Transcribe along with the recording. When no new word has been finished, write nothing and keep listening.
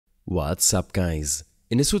What's up guys?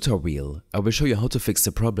 In this tutorial, I will show you how to fix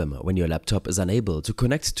the problem when your laptop is unable to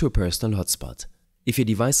connect to a personal hotspot. If your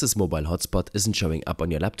device's mobile hotspot isn't showing up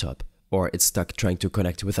on your laptop, or it's stuck trying to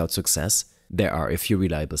connect without success, there are a few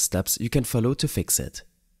reliable steps you can follow to fix it.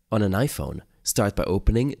 On an iPhone, start by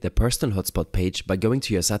opening the Personal Hotspot page by going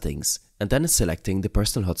to your settings and then selecting the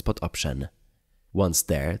Personal Hotspot option. Once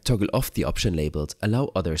there, toggle off the option labeled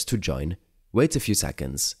Allow others to join, wait a few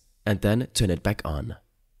seconds, and then turn it back on.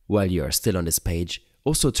 While you are still on this page,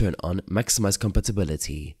 also turn on Maximize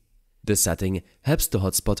Compatibility. This setting helps the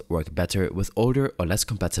hotspot work better with older or less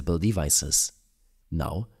compatible devices.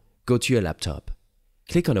 Now, go to your laptop.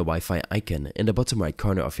 Click on the Wi-Fi icon in the bottom right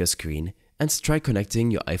corner of your screen and try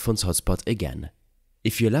connecting your iPhone's hotspot again.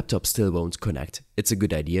 If your laptop still won't connect, it's a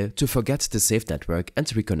good idea to forget the saved network and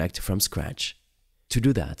reconnect from scratch. To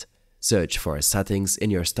do that, search for Settings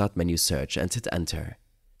in your Start menu search and hit Enter.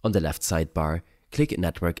 On the left sidebar, click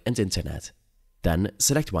Network and Internet. Then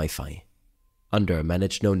select Wi-Fi. Under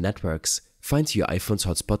Manage Known Networks, find your iPhone's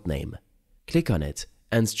hotspot name. Click on it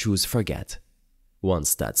and choose Forget.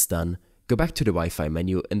 Once that's done, go back to the Wi-Fi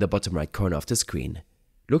menu in the bottom right corner of the screen.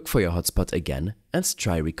 Look for your hotspot again and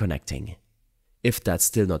try reconnecting. If that's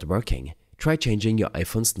still not working, try changing your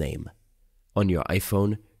iPhone's name. On your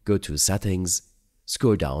iPhone, go to Settings,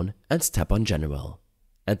 scroll down and tap on General.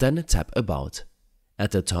 And then tap About.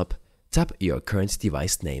 At the top, tap your current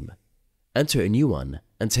device name. Enter a new one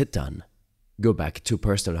and hit Done. Go back to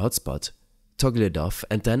Personal Hotspot, toggle it off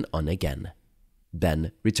and then on again.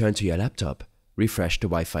 Then return to your laptop, refresh the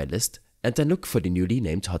Wi-Fi list and then look for the newly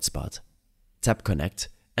named hotspot. Tap Connect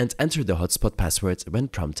and enter the hotspot password when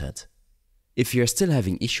prompted. If you're still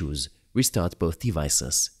having issues, restart both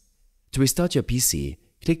devices. To restart your PC,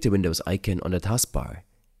 click the Windows icon on the taskbar,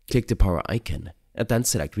 click the power icon and then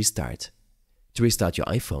select Restart. To restart your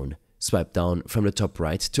iPhone, swipe down from the top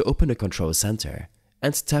right to open the control center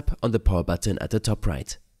and tap on the power button at the top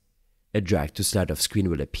right. A drag to slide off screen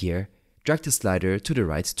will appear. Drag the slider to the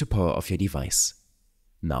right to power off your device.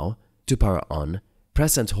 Now, to power on,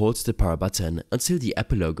 press and hold the power button until the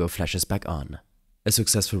Apple logo flashes back on. A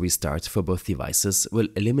successful restart for both devices will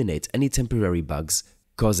eliminate any temporary bugs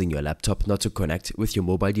causing your laptop not to connect with your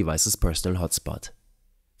mobile device's personal hotspot.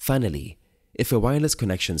 Finally, if a wireless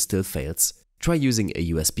connection still fails, try using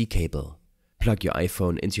a USB cable. Plug your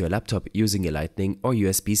iPhone into your laptop using a Lightning or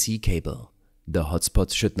USB-C cable. The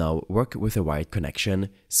hotspot should now work with a wired connection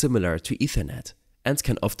similar to Ethernet and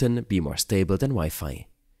can often be more stable than Wi-Fi.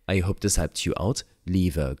 I hope this helped you out.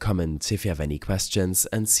 Leave a comment if you have any questions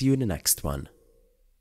and see you in the next one.